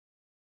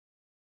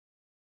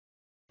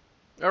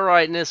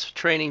Alright, in this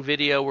training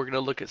video we're going to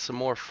look at some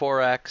more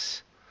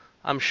Forex.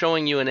 I'm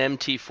showing you an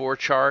MT4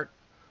 chart.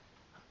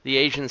 The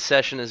Asian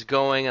session is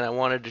going and I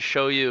wanted to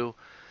show you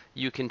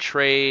can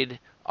trade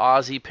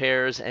Aussie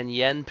pairs and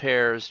Yen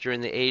pairs during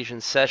the Asian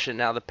session.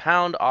 Now the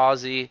Pound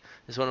Aussie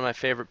is one of my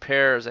favorite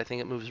pairs. I think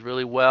it moves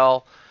really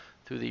well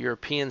through the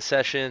European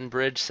session,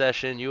 Bridge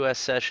session, US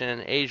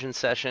session, Asian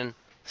session.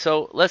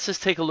 So let's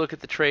just take a look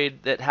at the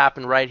trade that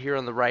happened right here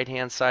on the right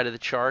hand side of the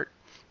chart.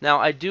 Now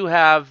I do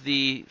have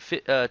the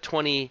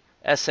 20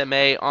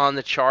 SMA on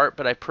the chart,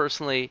 but I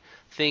personally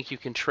think you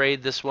can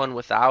trade this one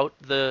without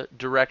the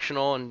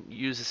directional and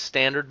use a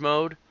standard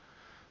mode.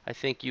 I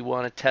think you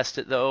want to test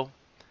it though.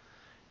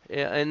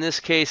 In this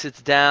case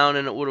it's down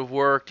and it would have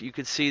worked. You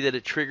could see that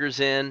it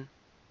triggers in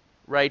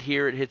right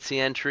here, it hits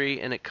the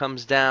entry and it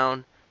comes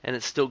down and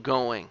it's still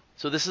going.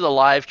 So this is a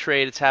live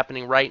trade, it's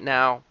happening right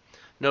now.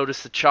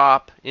 Notice the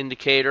chop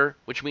indicator,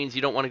 which means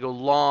you don't want to go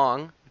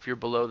long if you're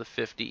below the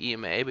 50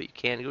 EMA, but you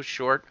can go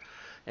short.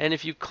 And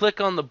if you click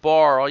on the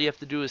bar, all you have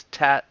to do is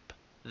tap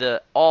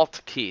the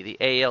Alt key,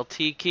 the ALT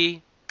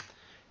key,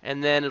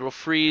 and then it'll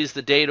freeze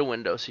the data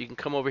window. So you can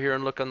come over here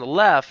and look on the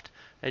left,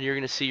 and you're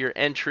going to see your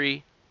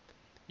entry,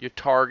 your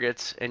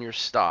targets, and your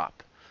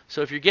stop.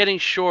 So if you're getting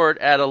short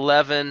at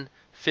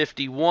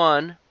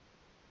 11.51,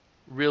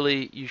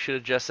 really you should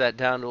adjust that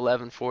down to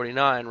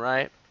 11.49,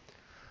 right?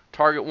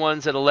 Target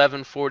 1's at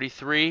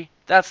 11.43.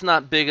 That's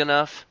not big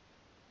enough.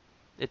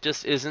 It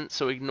just isn't,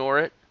 so ignore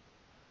it.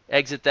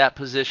 Exit that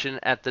position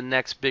at the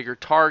next bigger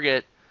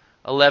target,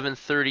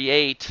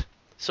 11.38.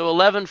 So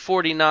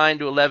 11.49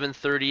 to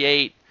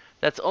 11.38,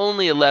 that's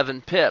only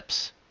 11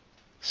 pips.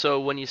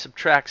 So when you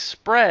subtract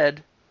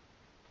spread,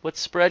 what's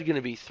spread going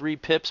to be? 3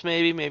 pips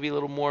maybe? Maybe a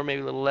little more,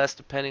 maybe a little less,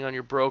 depending on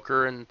your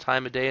broker and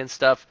time of day and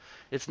stuff.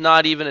 It's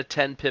not even a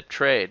 10 pip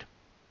trade.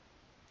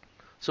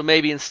 So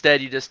maybe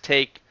instead you just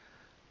take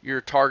your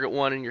target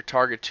 1 and your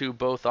target 2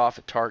 both off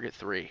at target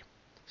 3.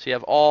 So you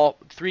have all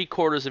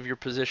 3/4 of your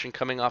position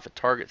coming off at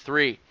target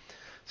 3.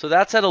 So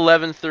that's at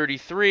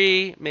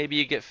 11.33. Maybe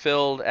you get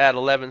filled at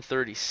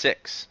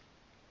 11.36.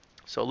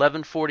 So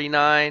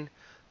 11.49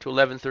 to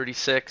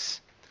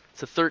 11.36.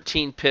 It's a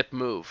 13 pip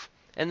move.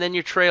 And then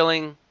you're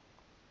trailing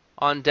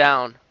on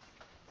down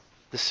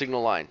the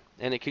signal line.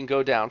 And it can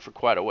go down for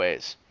quite a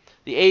ways.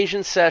 The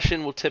Asian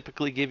session will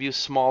typically give you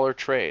smaller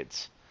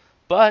trades.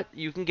 But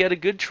you can get a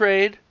good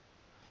trade.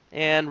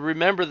 And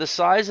remember, the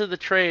size of the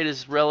trade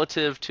is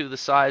relative to the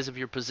size of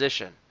your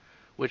position,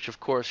 which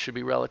of course should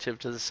be relative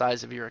to the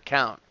size of your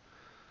account.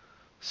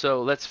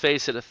 So let's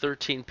face it, a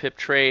 13 pip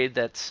trade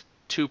that's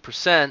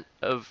 2%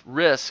 of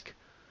risk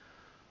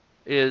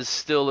is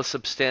still a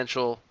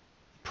substantial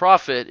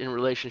profit in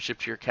relationship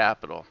to your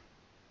capital.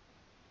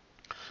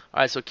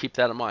 Alright, so keep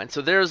that in mind.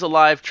 So there's a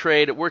live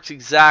trade. It works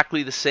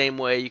exactly the same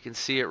way. You can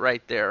see it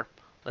right there.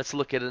 Let's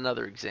look at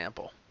another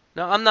example.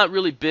 Now, I'm not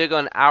really big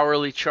on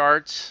hourly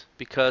charts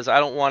because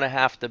I don't want to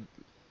have to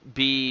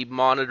be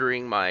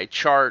monitoring my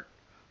chart,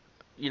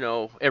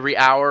 every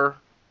hour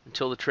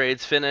until the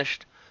trade's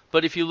finished.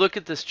 But if you look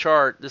at this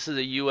chart, this is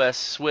a US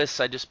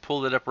Swiss, I just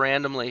pulled it up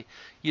randomly.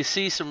 You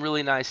see some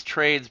really nice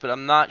trades, but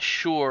I'm not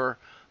sure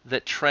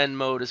that trend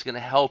mode is going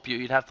to help you.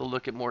 You'd have to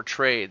look at more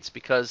trades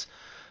because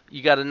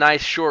you got a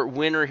nice short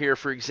winner here,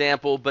 for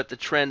example, but the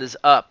trend is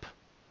up.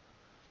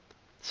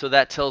 So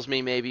that tells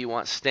me maybe you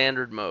want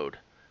standard mode.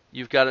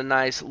 You've got a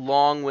nice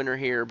long winner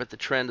here, but the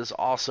trend is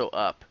also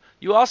up.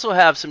 You also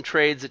have some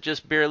trades that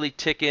just barely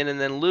tick in and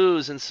then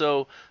lose. And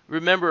so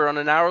remember, on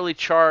an hourly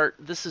chart,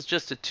 this is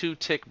just a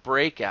 2-tick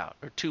breakout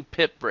or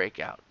 2-pip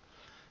breakout.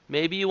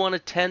 Maybe you want a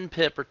 10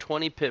 pip or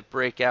 20 pip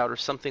breakout or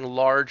something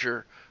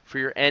larger for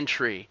your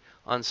entry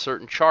on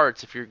certain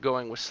charts if you're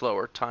going with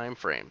slower time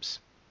frames.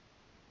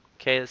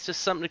 Okay, it's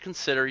just something to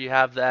consider. You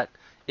have that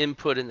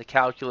input in the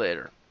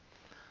calculator.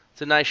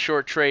 It's a nice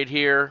short trade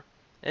here.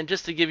 And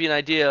just to give you an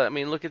idea, I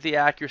mean, look at the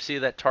accuracy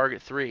of that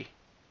target 3.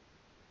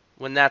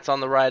 When that's on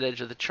the right edge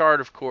of the chart,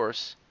 of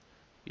course,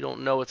 you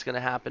don't know what's going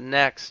to happen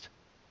next.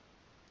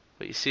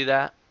 But you see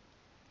that?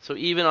 So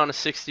even on a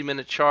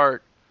 60-minute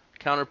chart,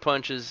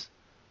 Counterpunch is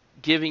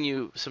giving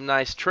you some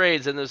nice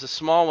trades. And there's a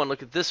small one.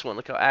 Look at this one.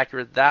 Look how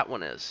accurate that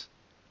one is.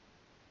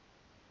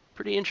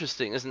 Pretty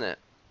interesting, isn't it?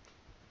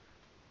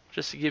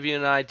 Just to give you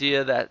an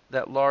idea,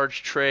 that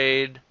large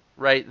trade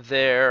right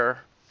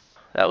there,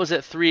 that was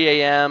at 3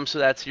 a.m., so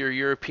that's your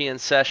European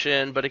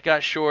session, but it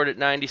got short at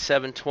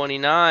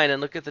 97.29, and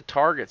look at the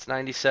targets,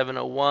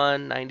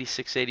 97.01,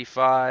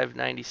 96.85,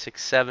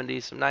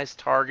 96.70, some nice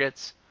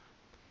targets.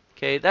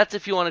 Okay, that's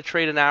if you want to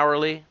trade an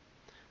hourly.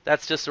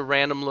 That's just a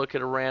random look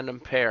at a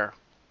random pair.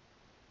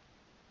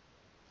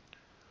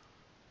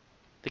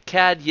 The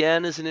CAD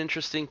Yen is an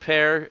interesting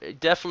pair.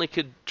 It definitely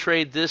could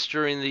trade this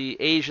during the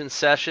Asian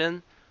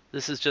session.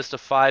 This is just a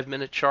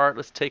 5-minute chart.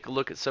 Let's take a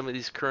look at some of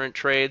these current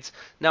trades.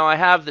 Now I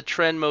have the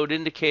trend mode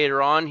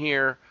indicator on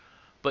here,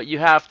 but you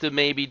have to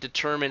maybe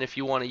determine if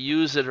you want to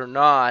use it or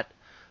not.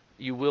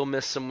 You will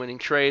miss some winning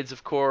trades,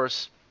 of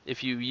course.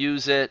 If you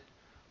use it,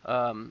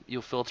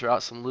 you'll filter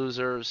out some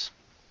losers.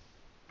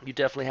 You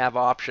definitely have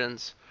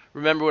options.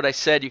 Remember what I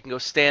said, you can go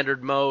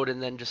standard mode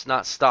and then just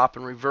not stop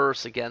and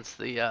reverse against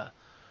the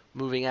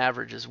moving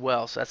average as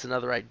well. So that's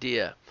another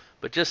idea.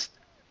 But just,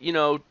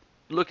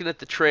 looking at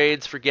the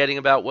trades, forgetting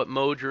about what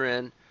mode you're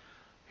in.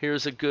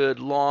 Here's a good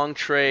long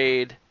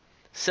trade,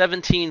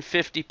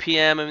 17:50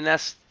 p.m. I mean,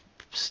 that's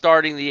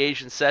starting the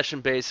Asian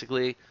session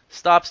basically.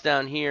 Stops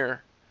down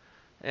here,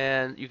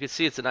 and you can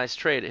see it's a nice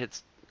trade.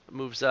 It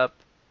moves up.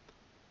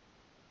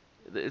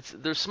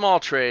 They're small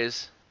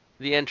trays.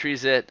 The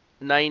entry's at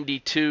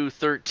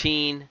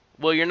 92.13.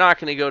 Well, you're not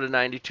going to go to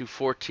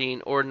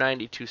 92.14 or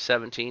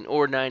 92.17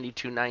 or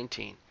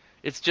 92.19.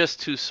 It's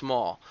just too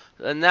small.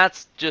 And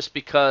that's just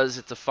because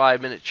it's a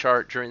 5-minute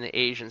chart during the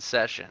Asian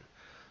session.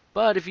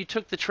 But if you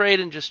took the trade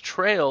and just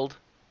trailed,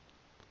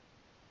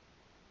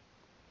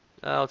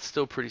 oh, it's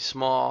still pretty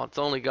small. It's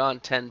only gone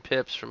 10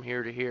 pips from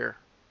here to here.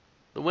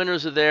 The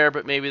winners are there,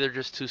 but maybe they're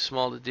just too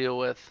small to deal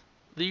with.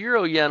 The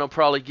Euro Yen will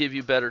probably give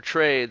you better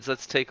trades.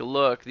 Let's take a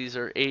look. These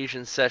are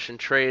Asian session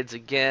trades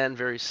again,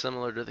 very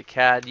similar to the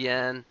CAD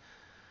Yen.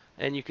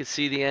 And you can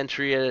see the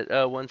entry at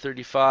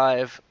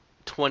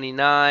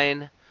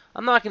 135.29.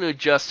 I'm not going to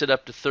adjust it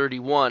up to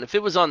 31. If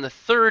it was on the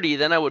 30,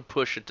 then I would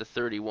push it to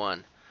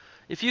 31.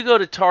 If you go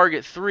to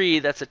target 3,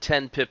 that's a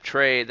 10 pip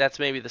trade. That's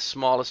maybe the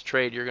smallest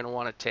trade you're going to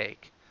want to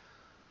take.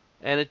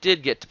 And it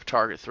did get to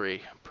target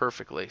 3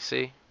 perfectly,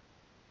 see?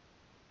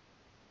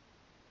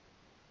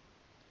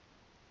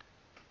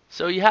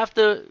 So you have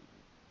to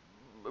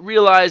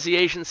realize the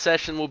Asian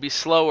session will be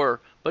slower,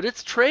 but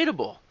it's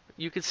tradable.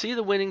 You can see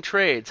the winning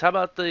trades. How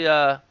about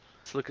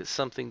let's look at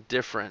something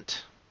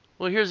different.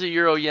 Well, here's a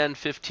Euro Yen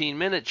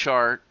 15-minute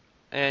chart,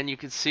 and you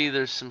can see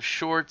there's some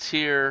shorts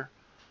here,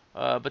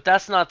 but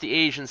that's not the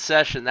Asian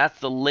session. That's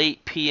the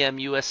late PM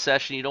U.S.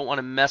 session. You don't want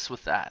to mess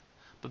with that.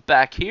 But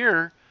back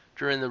here,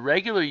 during the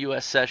regular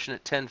U.S. session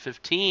at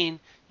 10:15,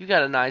 you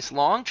got a nice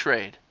long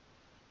trade.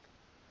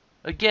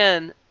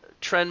 Again,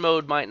 trend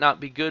mode might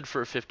not be good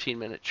for a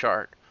 15-minute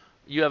chart.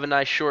 You have a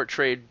nice short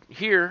trade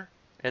here,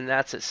 and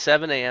that's at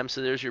 7 a.m.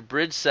 So there's your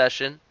bridge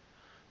session.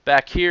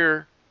 Back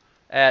here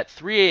at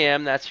 3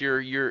 a.m. that's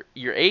your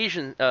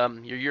Asian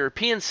your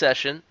European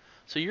session.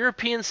 So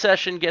European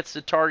session gets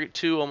to target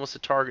 2, almost to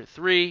target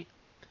 3.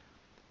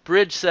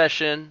 Bridge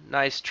session,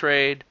 nice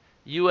trade.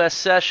 U.S.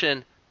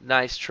 session,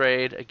 nice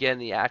trade. Again,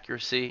 the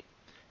accuracy.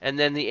 And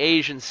then the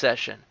Asian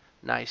session,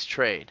 nice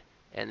trade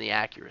and the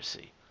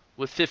accuracy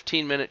with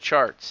 15-minute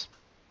charts.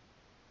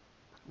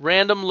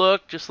 Random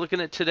look, just looking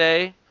at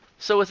today.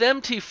 So with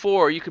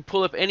MT4, you can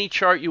pull up any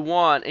chart you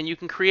want, and you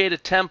can create a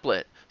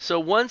template. So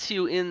once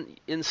you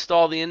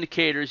install the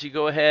indicators, you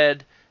go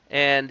ahead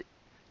and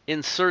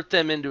insert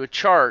them into a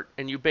chart,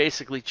 and you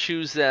basically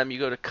choose them. You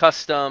go to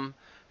Custom,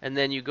 and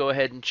then you go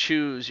ahead and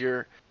choose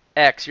your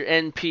X, your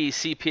NP,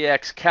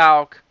 CPX,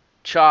 Calc,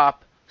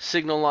 Chop,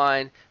 Signal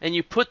Line, and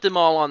you put them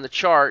all on the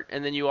chart,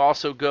 and then you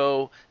also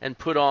go and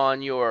put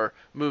on your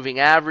moving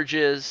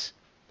averages,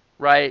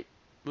 right?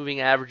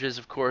 Moving averages,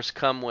 of course,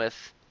 come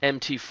with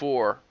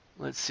MT4.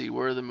 Let's see,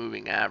 where are the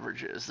moving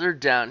averages? They're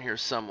down here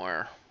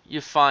somewhere.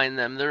 You find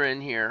them. They're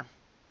in here.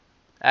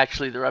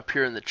 Actually, they're up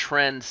here in the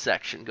trend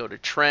section. Go to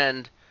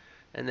trend,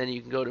 and then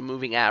you can go to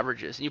moving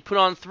averages. And you put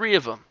on 3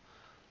 of them.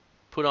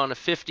 Put on a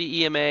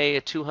 50 EMA, a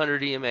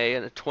 200 EMA,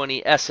 and a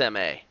 20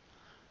 SMA.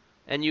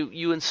 And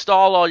you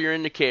install all your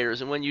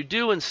indicators. And when you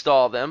do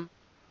install them,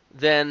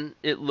 then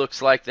it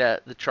looks like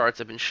that the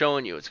charts I've been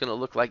showing you. It's going to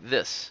look like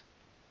this.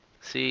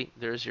 See,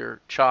 there's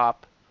your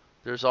chop.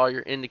 There's all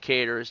your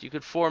indicators. You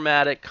could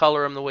format it,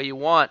 color them the way you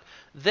want.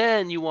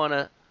 Then you want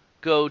to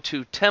go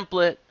to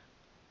Template,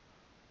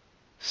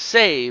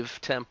 Save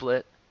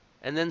Template,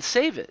 and then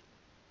save it.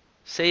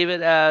 Save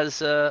it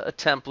as a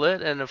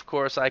template, and of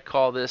course I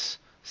call this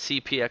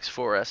CPX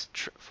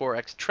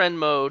Forex Trend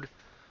Mode.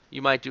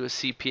 You might do a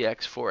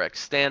CPX Forex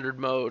Standard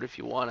Mode if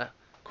you want a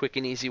quick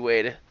and easy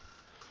way to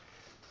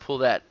pull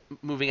that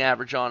moving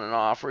average on and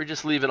off, or you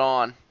just leave it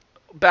on.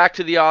 Back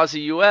to the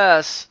Aussie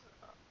US,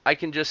 I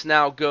can just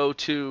now go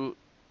to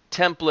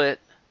Template,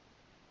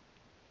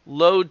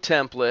 Load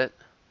Template,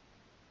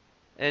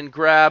 and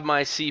grab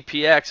my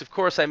CPX. Of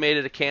course, I made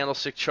it a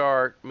candlestick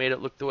chart, made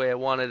it look the way I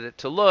wanted it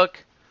to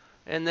look,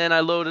 and then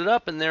I load it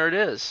up, and there it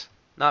is.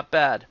 Not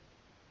bad.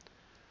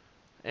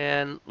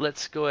 And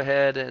let's go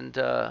ahead and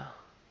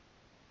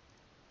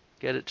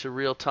get it to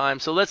real time.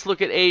 So let's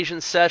look at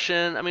Asian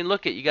session. I mean,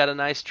 look at, you got a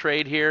nice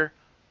trade here.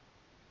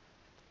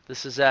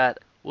 This is at,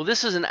 well,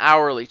 this is an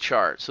hourly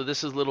chart, so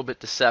this is a little bit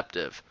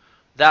deceptive.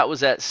 That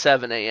was at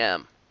 7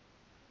 a.m.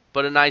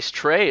 But a nice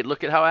trade.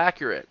 Look at how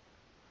accurate.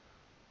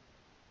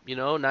 You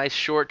know, nice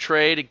short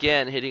trade.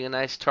 Again, hitting a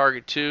nice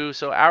target too.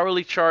 So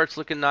hourly charts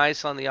looking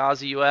nice on the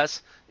Aussie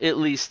US, at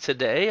least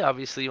today.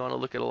 Obviously, you want to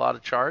look at a lot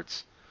of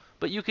charts.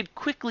 But you could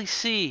quickly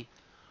see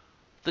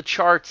the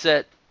charts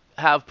that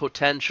have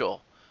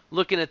potential.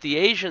 Looking at the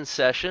Asian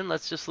session,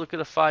 let's just look at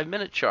a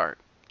 5-minute chart.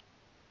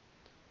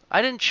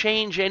 I didn't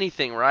change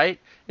anything, right?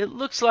 It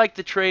looks like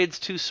the trade's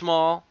too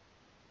small,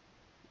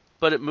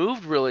 but it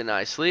moved really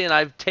nicely, and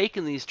I've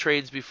taken these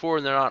trades before,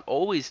 and they're not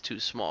always too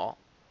small.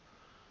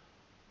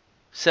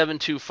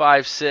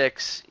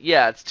 7256.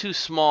 Yeah, it's too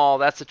small.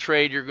 That's a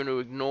trade you're going to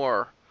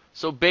ignore.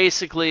 So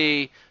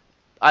basically,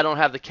 I don't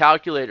have the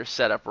calculator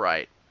set up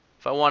right.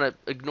 If I want to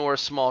ignore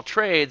small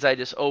trades, I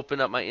just open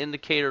up my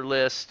indicator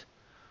list,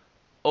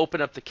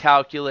 open up the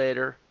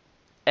calculator,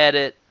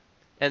 edit,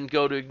 and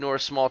go to ignore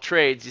small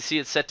trades. You see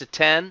it's set to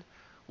 10?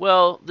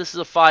 Well, this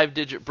is a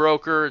 5-digit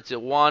broker. It's a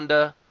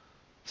Wanda.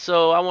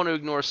 So I want to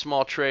ignore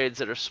small trades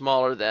that are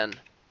smaller than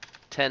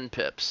 10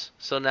 pips.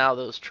 So now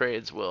those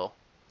trades will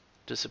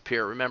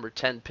disappear. Remember,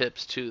 10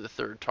 pips to the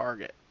third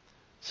target.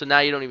 So now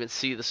you don't even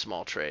see the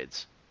small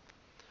trades.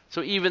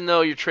 So even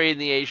though you're trading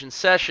the Asian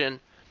session,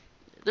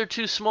 they're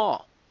too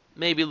small.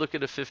 Maybe look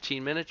at a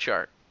 15-minute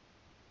chart.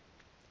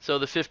 So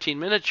the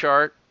 15-minute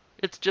chart,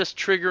 it's just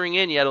triggering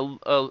in. You had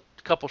a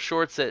couple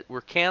shorts that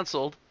were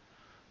canceled,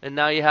 and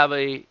now you have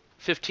a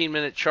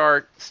 15-minute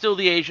chart, still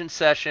the Asian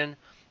session,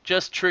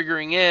 just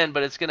triggering in,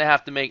 but it's going to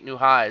have to make new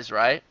highs,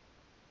 right?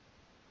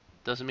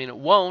 Doesn't mean it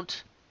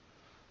won't.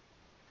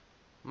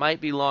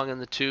 Might be long in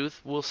the tooth.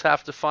 We'll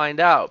have to find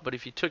out. But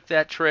if you took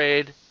that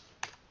trade,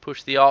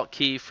 push the Alt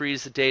key,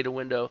 freeze the data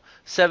window,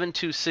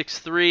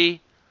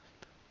 7263.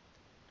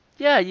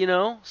 Yeah,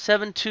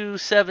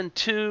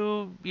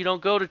 7272, you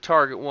don't go to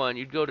target 1.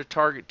 You'd go to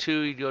target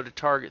 2, you'd go to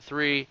target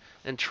 3,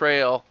 and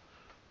trail.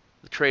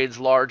 The trade's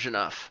large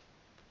enough.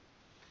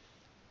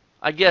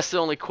 I guess the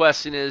only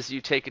question is you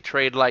take a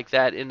trade like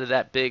that into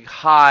that big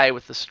high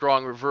with the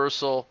strong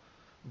reversal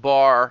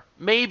bar.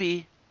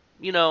 Maybe,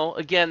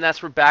 again,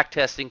 that's where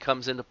backtesting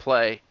comes into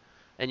play,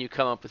 and you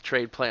come up with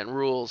trade plan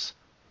rules.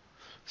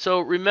 So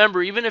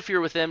remember, even if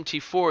you're with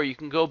MT4, you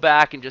can go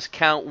back and just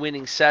count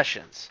winning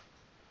sessions.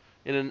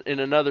 In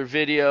another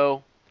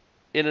video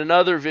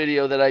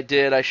that I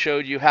did, I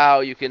showed you how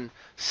you can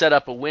set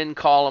up a win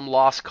column,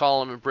 loss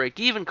column, and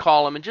break even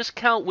column, and just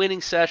count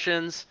winning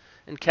sessions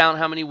and count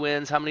how many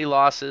wins, how many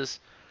losses.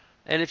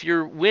 And if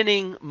you're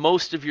winning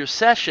most of your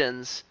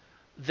sessions,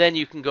 then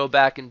you can go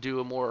back and do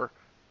a more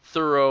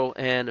thorough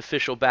and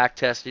official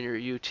backtest in your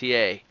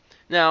UTA.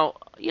 Now,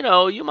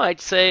 you might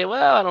say,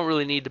 well, I don't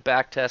really need to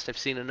backtest. I've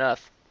seen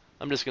enough.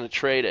 I'm just going to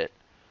trade it.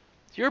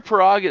 It's your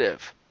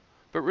prerogative.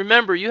 But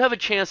remember, you have a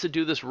chance to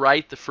do this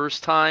right the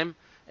first time,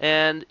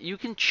 and you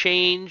can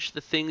change the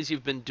things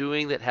you've been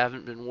doing that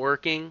haven't been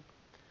working.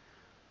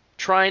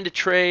 Trying to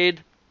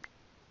trade,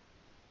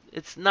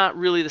 it's not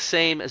really the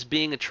same as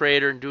being a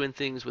trader and doing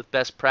things with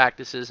best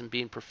practices and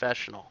being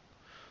professional.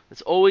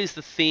 It's always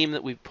the theme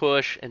that we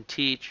push and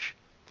teach.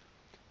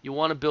 You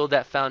want to build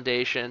that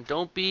foundation.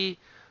 Don't be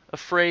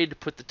afraid to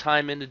put the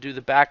time in to do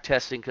the back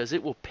testing, because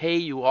it will pay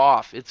you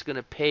off. It's going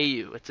to pay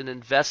you. It's an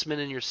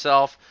investment in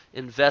yourself.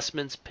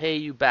 Investments pay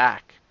you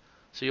back.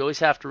 So you always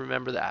have to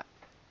remember that.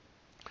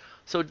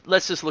 So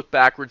let's just look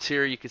backwards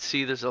here. You can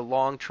see there's a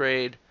long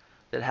trade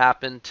that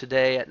happened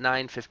today at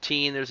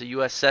 9:15. There's a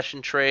U.S.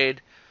 session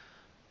trade.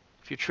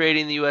 If you're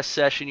trading the U.S.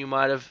 session, you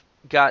might have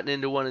gotten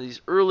into one of these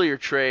earlier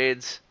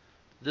trades.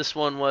 This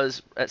one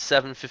was at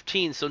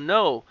 7:15. So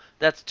no,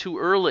 that's too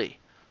early.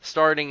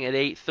 Starting at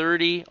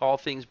 8:30, all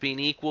things being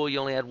equal, you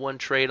only had one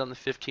trade on the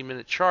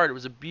 15-minute chart. It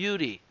was a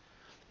beauty,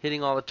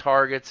 hitting all the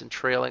targets and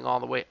trailing all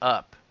the way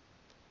up.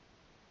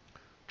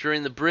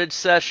 During the bridge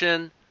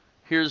session,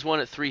 here's one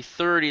at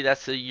 3:30.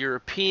 That's the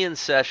European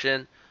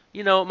session.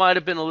 It might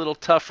have been a little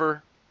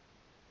tougher.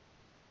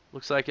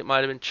 Looks like it might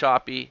have been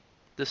choppy.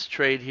 This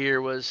trade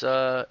here was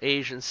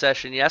Asian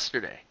session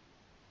yesterday.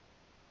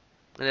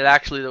 And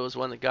there was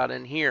one that got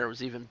in here. It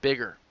was even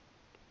bigger.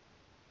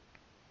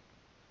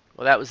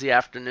 Well, that was the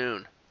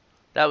afternoon.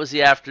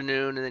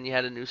 And then you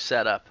had a new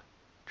setup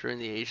during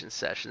the Asian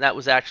session. That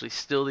was actually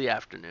still the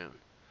afternoon.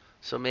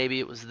 So maybe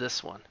it was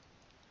this one.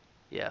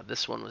 Yeah,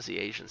 this one was the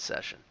Asian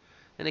session.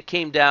 And it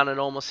came down and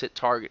almost hit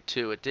target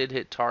 2. It did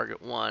hit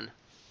target 1.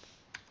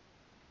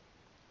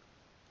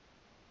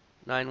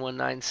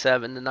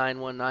 9197 to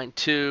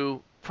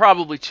 9192.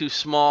 Probably too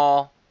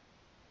small.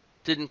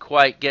 Didn't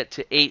quite get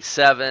to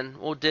 87.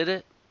 Well, did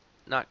it?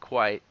 Not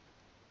quite.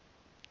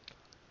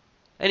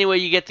 Anyway,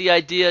 you get the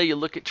idea. You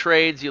look at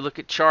trades, you look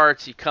at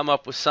charts, you come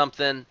up with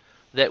something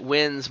that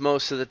wins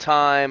most of the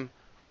time.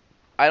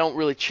 I don't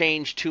really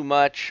change too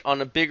much. On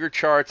the bigger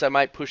charts, I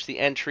might push the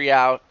entry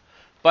out.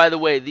 By the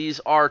way,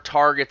 these are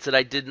targets that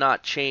I did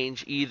not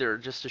change either,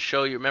 just to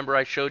show you. Remember,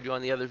 I showed you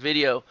on the other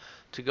video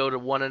to go to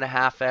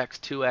 1.5x,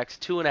 2x,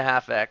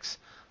 2.5x.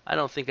 I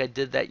don't think I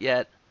did that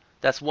yet.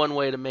 That's one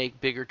way to make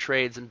bigger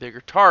trades and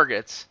bigger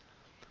targets,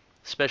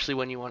 especially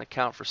when you want to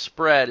count for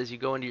spread, is you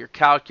go into your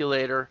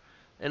calculator.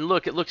 And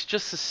look, it looks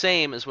just the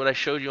same as what I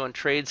showed you on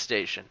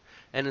Tradestation.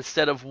 And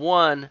instead of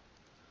 1,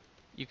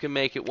 you can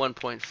make it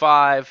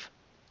 1.5,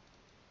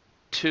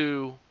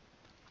 2,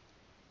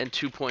 and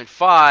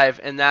 2.5,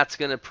 and that's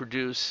going to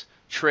produce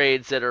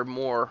trades that are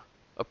more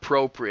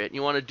appropriate.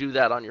 You want to do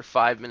that on your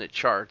 5-minute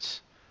charts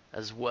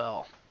as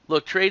well.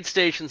 Look,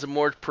 Tradestation's a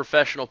more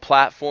professional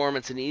platform.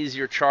 It's an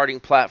easier charting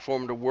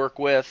platform to work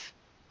with.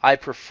 I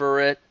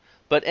prefer it.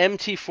 But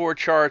MT4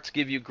 charts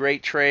give you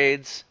great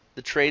trades.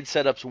 The trade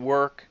setups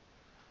work.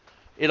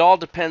 It all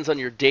depends on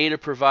your data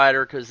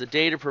provider, because the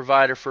data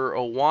provider for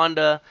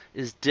Owanda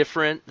is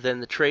different than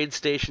the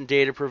Tradestation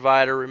data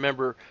provider.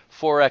 Remember,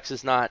 Forex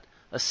is not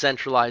a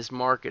centralized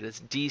market.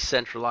 It's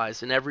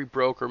decentralized, and every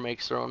broker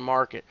makes their own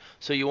market.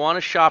 So you want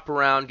to shop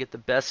around, get the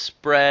best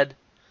spread.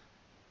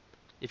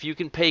 If you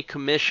can pay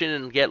commission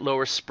and get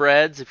lower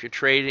spreads, if you're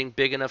trading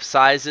big enough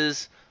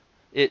sizes,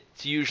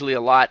 it's usually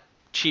a lot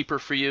cheaper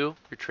for you.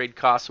 Your trade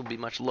costs will be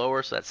much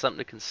lower, so that's something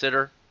to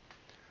consider.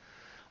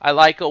 I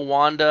like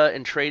Owanda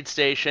and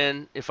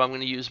Tradestation if I'm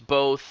going to use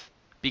both,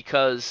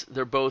 because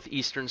they're both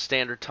Eastern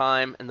Standard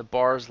Time and the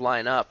bars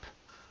line up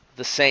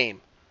the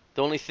same.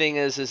 The only thing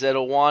is at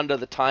Owanda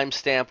the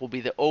timestamp will be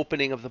the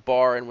opening of the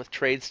bar, and with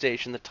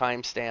Tradestation the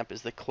timestamp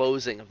is the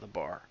closing of the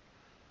bar.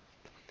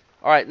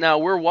 Alright, now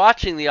we're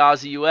watching the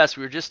Aussie US.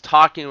 We were just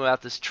talking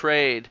about this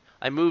trade.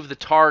 I moved the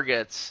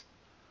targets.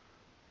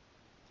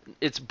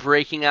 It's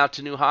breaking out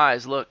to new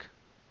highs. Look.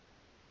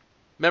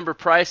 Remember,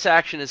 price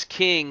action is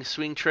king.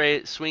 Swing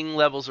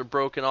levels are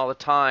broken all the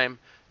time,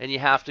 and you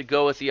have to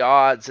go with the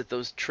odds that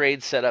those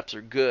trade setups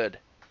are good.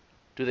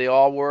 Do they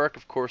all work?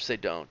 Of course they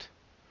don't.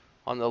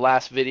 On the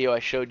last video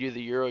I showed you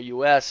the Euro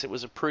US, it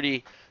was a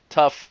pretty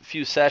tough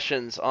few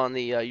sessions on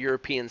the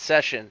European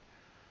session.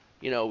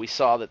 You know, we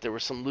saw that there were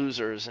some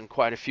losers and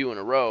quite a few in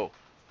a row.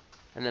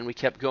 And then we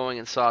kept going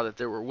and saw that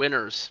there were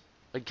winners.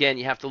 Again,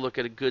 you have to look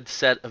at a good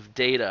set of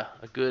data,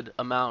 a good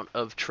amount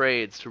of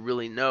trades to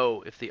really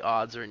know if the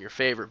odds are in your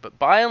favor. But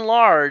by and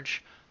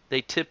large,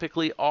 they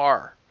typically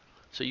are.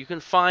 So you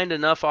can find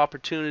enough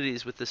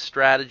opportunities with this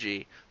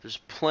strategy. There's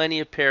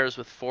plenty of pairs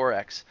with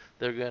Forex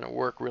that are going to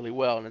work really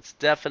well. And it's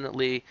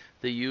definitely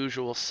the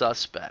usual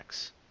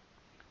suspects.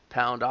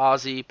 Pound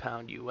Aussie,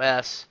 Pound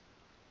US,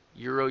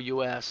 Euro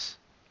US,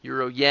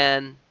 Euro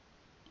Yen.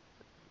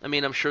 I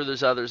mean, I'm sure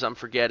there's others I'm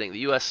forgetting.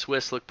 The US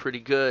Swiss look pretty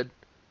good.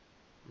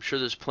 I'm sure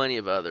there's plenty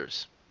of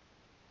others.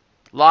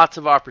 Lots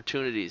of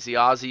opportunities. The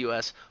Aussie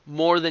US,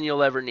 more than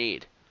you'll ever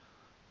need.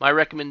 My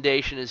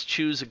recommendation is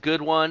choose a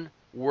good one,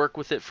 work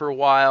with it for a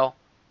while,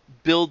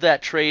 build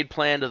that trade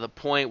plan to the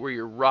point where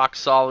you're rock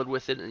solid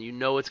with it and you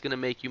know it's going to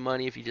make you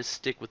money if you just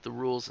stick with the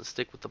rules and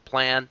stick with the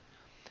plan,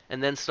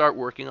 and then start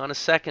working on a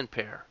second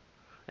pair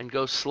and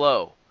go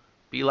slow.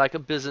 Be like a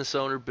business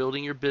owner,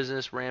 building your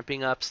business,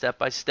 ramping up step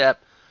by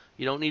step.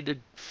 You don't need to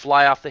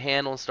fly off the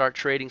handle and start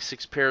trading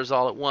 6 pairs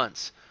all at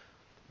once.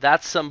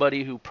 That's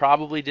somebody who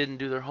probably didn't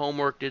do their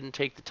homework, didn't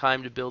take the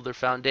time to build their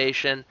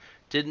foundation,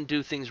 didn't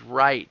do things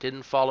right,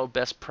 didn't follow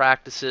best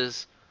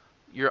practices.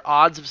 Your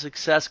odds of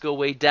success go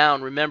way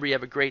down. Remember, you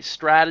have a great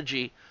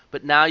strategy,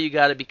 but now you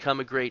got to become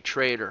a great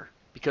trader,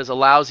 because a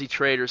lousy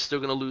trader is still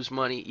going to lose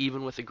money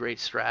even with a great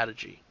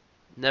strategy.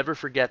 Never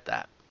forget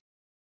that.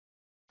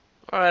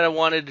 Alright, I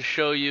wanted to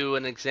show you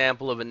an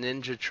example of a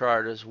ninja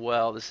chart as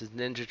well. This is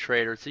Ninja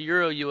Trader. It's a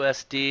Euro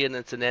USD and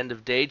it's an end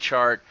of day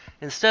chart.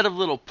 Instead of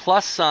little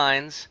plus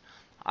signs,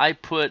 I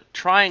put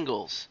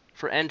triangles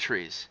for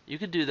entries. You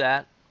could do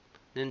that.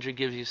 Ninja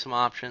gives you some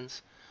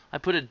options. I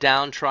put a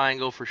down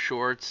triangle for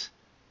shorts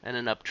and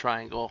an up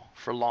triangle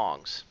for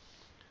longs.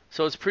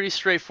 So it's pretty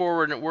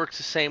straightforward and it works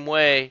the same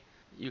way.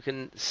 You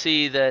can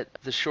see that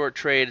the short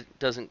trade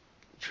doesn't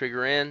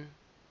trigger in.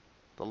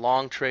 The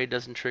long trade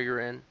doesn't trigger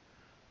in.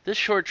 This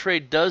short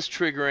trade does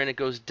trigger in. It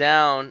goes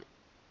down.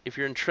 If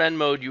you're in trend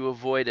mode, you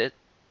avoid it.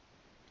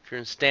 If you're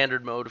in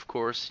standard mode, of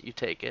course, you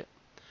take it.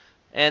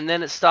 And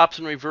then it stops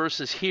and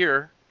reverses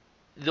here.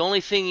 The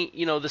only thing,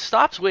 you know, the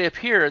stop's way up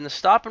here, and the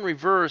stop and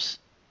reverse,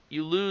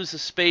 you lose the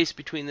space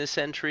between this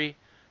entry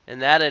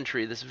and that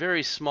entry, this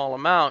very small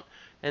amount,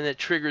 and it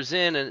triggers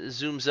in and it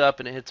zooms up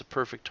and it hits a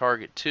perfect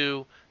target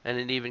 2, and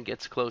it even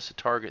gets close to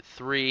target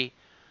 3.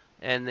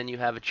 And then you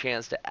have a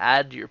chance to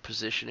add to your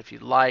position if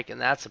you'd like, and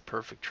that's a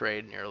perfect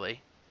trade nearly.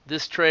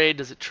 This trade,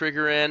 does it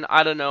trigger in?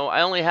 I don't know.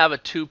 I only have a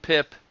 2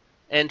 pip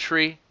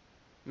entry.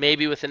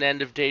 Maybe with an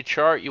end of day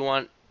chart you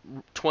want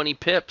 20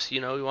 pips. You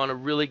know, you want to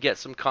really get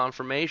some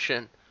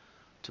confirmation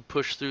to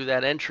push through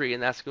that entry,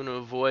 and that's going to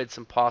avoid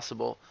some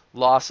possible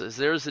losses.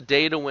 There's the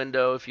data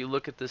window. If you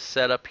look at this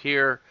setup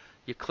here,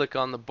 you click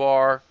on the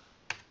bar,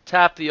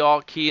 tap the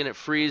Alt key, and it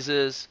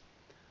freezes.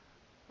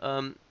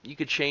 You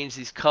could change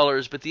these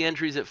colors, but the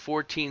entry is at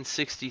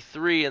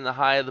 1463 and the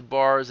high of the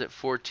bar is at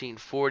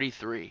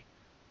 1443.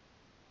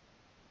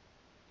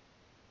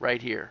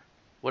 Right here.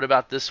 What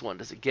about this one?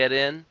 Does it get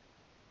in?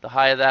 The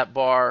high of that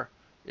bar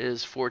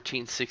is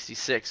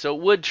 1466. So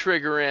it would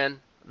trigger in.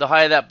 The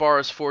high of that bar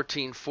is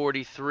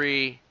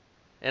 1443.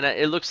 And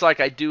it looks like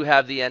I do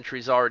have the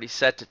entries already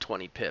set to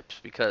 20 pips,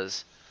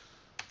 because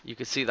you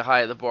can see the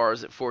high of the bar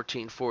is at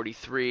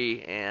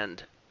 1443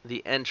 and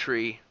the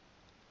entry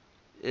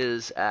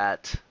is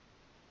at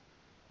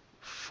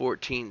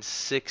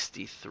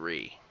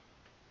 1463.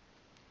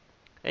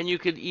 And you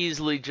could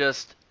easily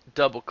just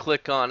double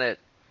click on it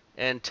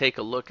and take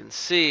a look and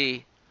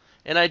see.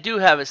 And I do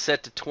have it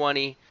set to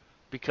 20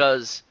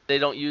 because they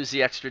don't use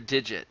the extra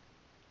digit.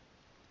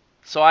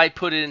 So I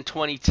put it in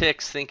 20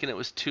 ticks thinking it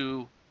was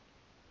 2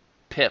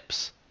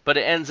 pips, but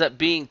it ends up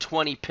being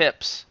 20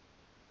 pips.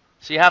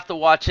 So you have to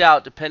watch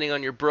out depending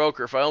on your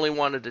broker. If I only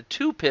wanted a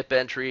 2 pip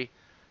entry,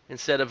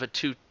 instead of a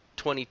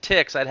 220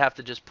 ticks, I'd have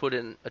to just put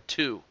in a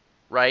 2,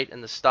 right?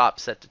 And the stop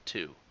set to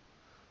 2.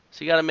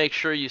 So you got to make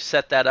sure you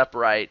set that up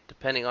right,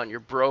 depending on your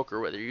broker,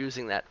 whether you're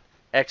using that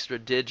extra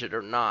digit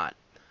or not.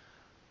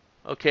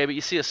 Okay, but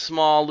you see a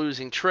small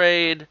losing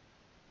trade,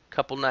 a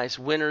couple nice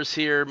winners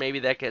here. Maybe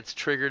that gets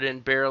triggered in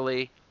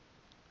barely.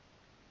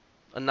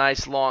 A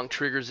nice long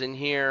triggers in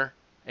here.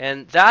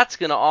 And that's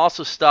going to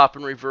also stop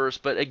and reverse,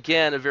 but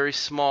again, a very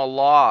small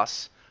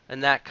loss.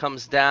 And that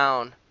comes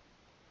down.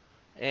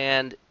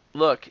 And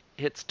look,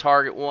 hits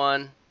target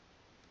 1.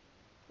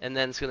 And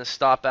then it's going to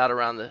stop out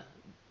around the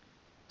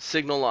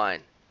signal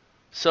line.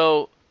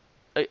 So,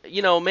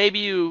 you know, maybe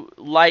you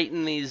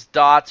lighten these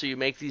dots or you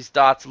make these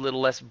dots a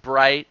little less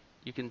bright.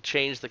 You can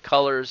change the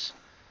colors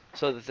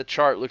so that the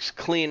chart looks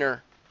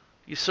cleaner.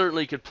 You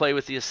certainly could play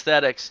with the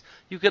aesthetics.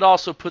 You could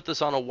also put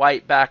this on a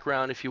white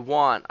background if you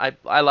want.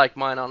 I like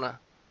mine on a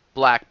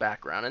black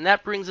background. And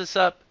that brings us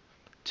up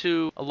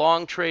to a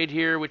long trade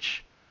here,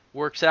 which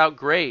works out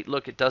great.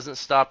 Look, it doesn't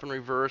stop and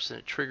reverse, and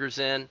it triggers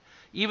in.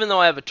 Even though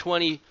I have a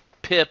 20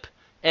 pip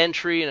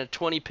entry and a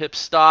 20 pip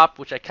stop,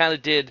 which I kind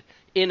of did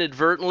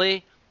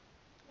inadvertently,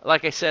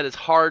 like I said, it's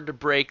hard to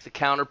break the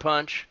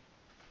counterpunch.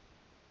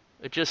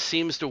 It just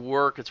seems to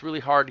work. It's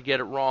really hard to get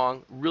it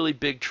wrong. Really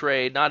big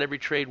trade. Not every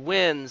trade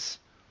wins.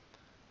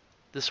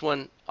 This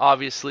one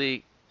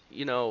obviously,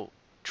 you know,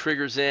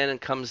 triggers in and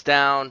comes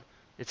down.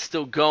 It's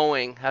still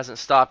going. Hasn't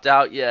stopped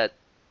out yet.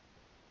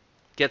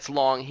 Gets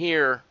long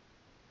here.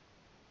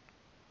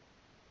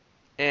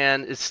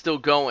 And it's still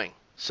going.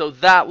 So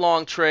that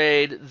long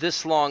trade,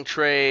 this long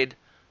trade,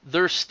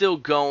 they're still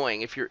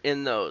going if you're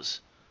in those.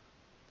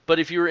 But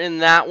if you're in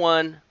that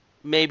one,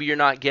 maybe you're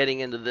not getting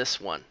into this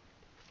one.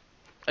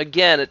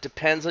 Again, it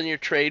depends on your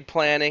trade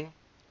planning.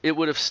 It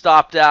would have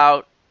stopped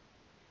out.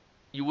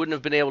 You wouldn't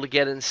have been able to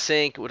get in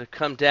sync. It would have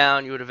come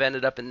down. You would have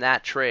ended up in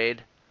that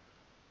trade.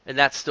 And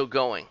that's still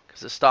going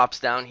because the stop's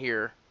down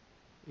here.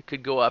 It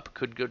could go up, it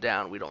could go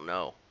down. We don't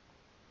know.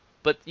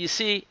 But you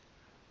see,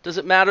 does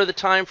it matter the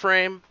time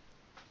frame?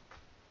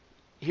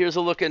 Here's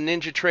a look at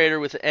Ninja Trader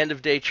with end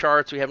of day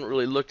charts. We haven't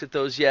really looked at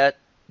those yet,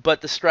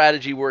 but the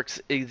strategy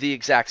works the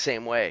exact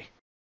same way.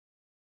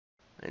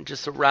 And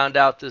just to round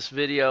out this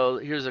video,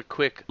 here's a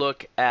quick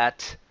look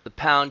at the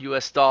pound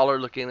US dollar,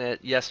 looking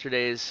at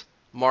yesterday's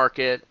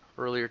market,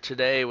 earlier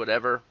today,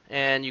 whatever.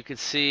 And you can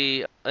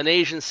see an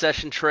Asian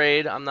session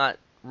trade. I'm not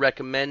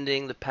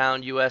recommending the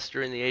pound US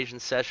during the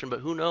Asian session, but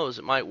who knows,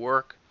 it might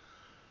work.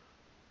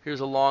 Here's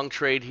a long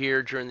trade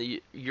here during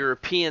the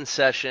European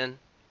session.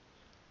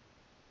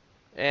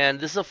 And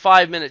this is a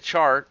 5-minute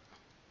chart.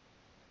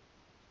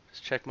 Let's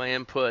check my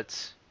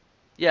inputs.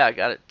 Yeah, I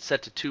got it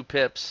set to 2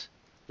 pips.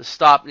 The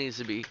stop needs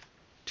to be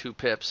 2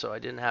 pips, so I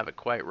didn't have it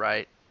quite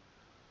right.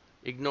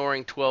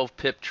 Ignoring 12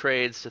 pip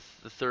trades to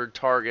the third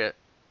target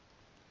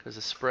because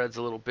the spread's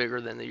a little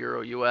bigger than the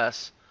Euro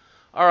US.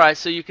 Alright,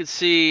 so you can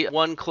see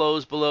 1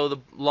 close below the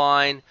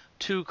line,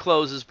 2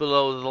 closes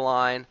below the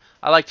line.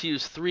 I like to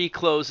use 3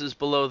 closes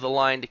below the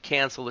line to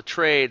cancel the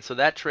trade, so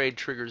that trade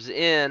triggers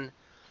in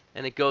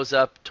and it goes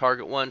up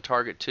target 1,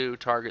 target 2,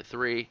 target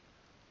 3.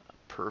 A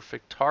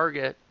perfect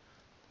target.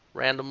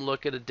 Random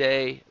look at a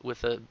day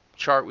with a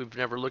chart we've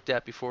never looked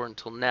at before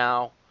until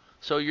now.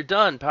 So you're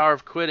done. Power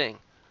of quitting.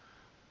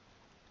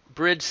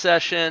 Bridge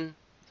session.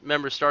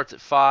 Remember, starts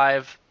at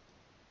 5.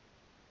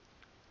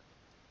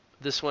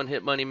 This one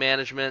hit money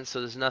management, so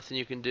there's nothing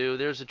you can do.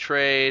 There's a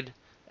trade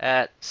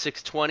at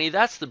 6:20.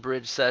 That's the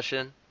bridge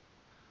session.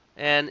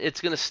 And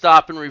it's going to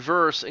stop and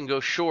reverse and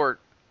go short.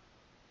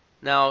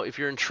 Now, if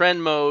you're in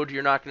trend mode,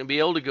 you're not going to be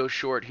able to go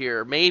short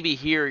here. Maybe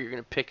here you're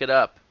going to pick it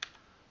up.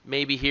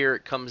 Maybe here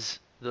it comes,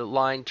 the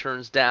line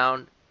turns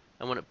down,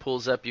 and when it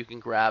pulls up, you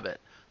can grab it.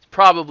 It's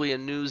probably a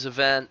news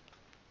event,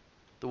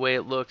 the way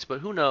it looks,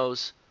 but who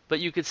knows? But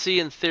you could see,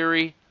 in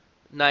theory,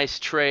 nice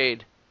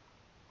trade.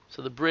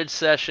 So the bridge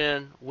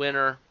session,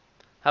 winner.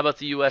 How about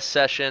the US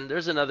session?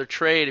 There's another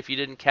trade. If you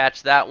didn't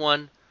catch that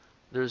one,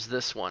 there's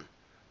this one.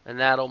 And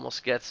that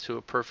almost gets to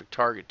a perfect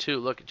target too.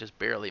 Look, it just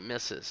barely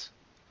misses.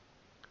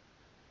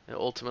 It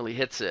ultimately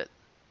hits it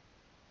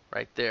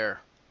right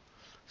there.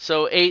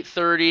 So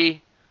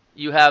 8:30,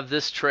 you have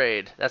this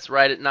trade. That's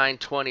right at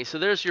 9:20. So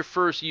there's your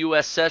first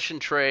US session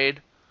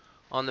trade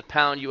on the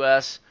pound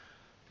US.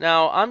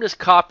 Now, I'm just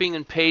copying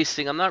and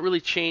pasting. I'm not really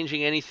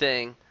changing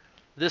anything.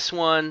 This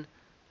one,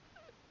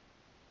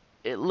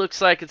 it looks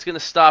like it's going to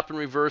stop and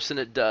reverse, and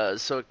it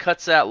does. So it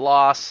cuts that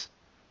loss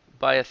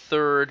by a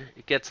third.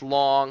 It gets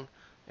long,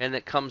 and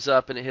it comes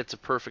up, and it hits a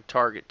perfect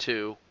target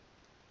 2.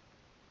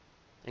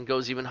 And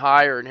goes even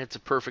higher and hits a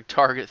perfect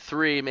target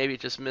 3. Maybe it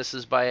just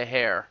misses by a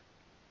hair.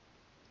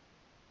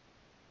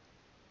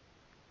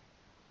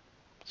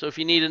 So if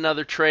you need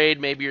another trade,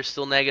 maybe you're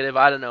still negative.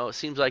 I don't know. It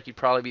seems like you'd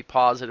probably be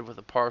positive with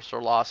a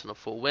partial loss and a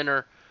full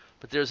winner.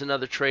 But there's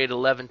another trade,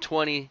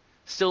 11:20,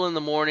 still in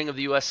the morning of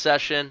the US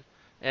session.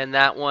 And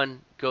that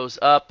one goes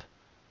up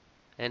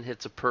and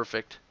hits a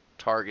perfect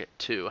target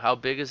 2. How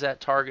big is that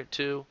target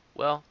 2?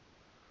 Well,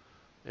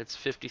 it's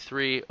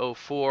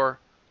 53.04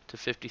 to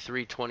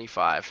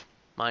 53.25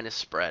 minus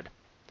spread.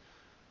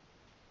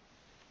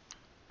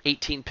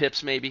 18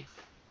 pips maybe,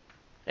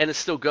 and it's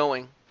still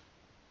going,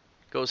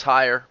 goes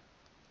higher,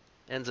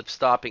 ends up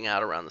stopping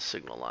out around the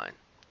signal line.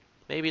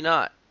 Maybe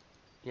not.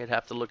 You'd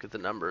have to look at the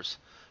numbers.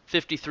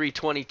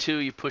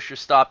 53.22, you push your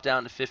stop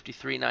down to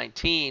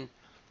 53.19.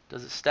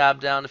 Does it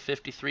stab down to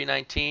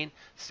 53.19?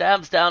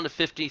 Stabs down to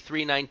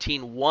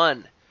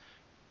 53.19.1.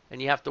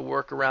 And you have to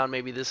work around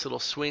maybe this little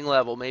swing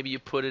level. Maybe you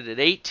put it at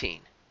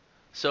 18.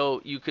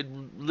 So you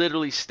could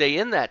literally stay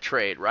in that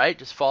trade, right?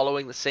 Just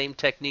following the same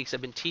techniques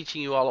I've been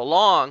teaching you all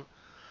along.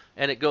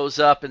 And it goes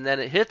up and then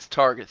it hits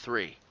target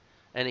 3.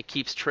 And it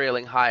keeps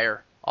trailing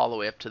higher all the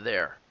way up to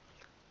there.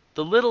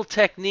 The little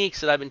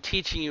techniques that I've been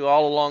teaching you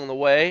all along the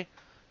way,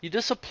 you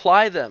just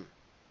apply them.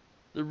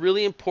 They're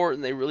really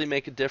important. They really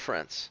make a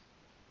difference.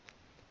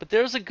 But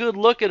there's a good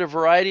look at a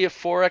variety of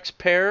Forex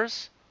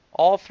pairs,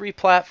 all 3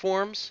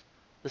 platforms,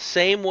 the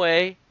same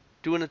way,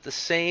 doing it the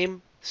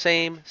same.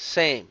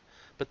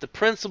 But the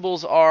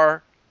principles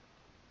are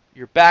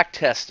your back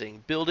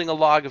testing, building a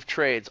log of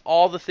trades,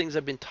 all the things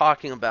I've been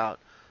talking about,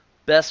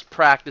 best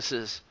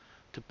practices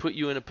to put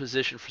you in a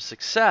position for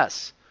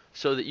success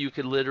so that you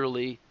can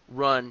literally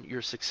run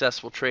your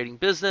successful trading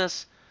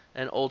business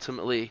and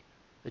ultimately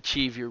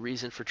achieve your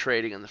reason for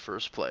trading in the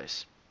first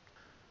place.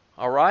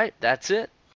 All right, that's it.